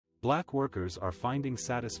Black workers are finding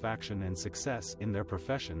satisfaction and success in their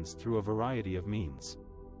professions through a variety of means.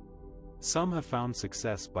 Some have found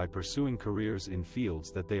success by pursuing careers in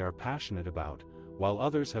fields that they are passionate about, while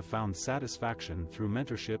others have found satisfaction through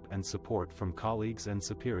mentorship and support from colleagues and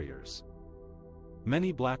superiors.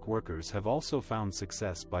 Many Black workers have also found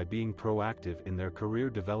success by being proactive in their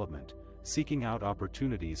career development, seeking out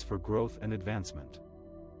opportunities for growth and advancement.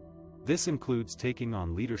 This includes taking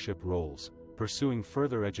on leadership roles, pursuing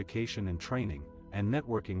further education and training, and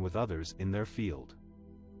networking with others in their field.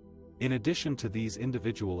 In addition to these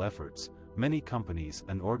individual efforts, many companies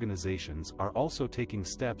and organizations are also taking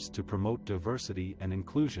steps to promote diversity and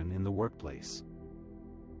inclusion in the workplace.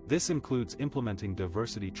 This includes implementing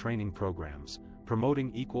diversity training programs,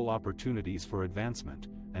 promoting equal opportunities for advancement,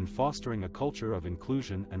 and fostering a culture of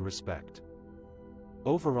inclusion and respect.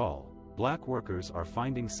 Overall, Black workers are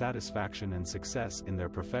finding satisfaction and success in their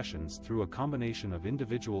professions through a combination of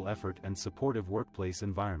individual effort and supportive workplace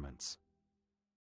environments.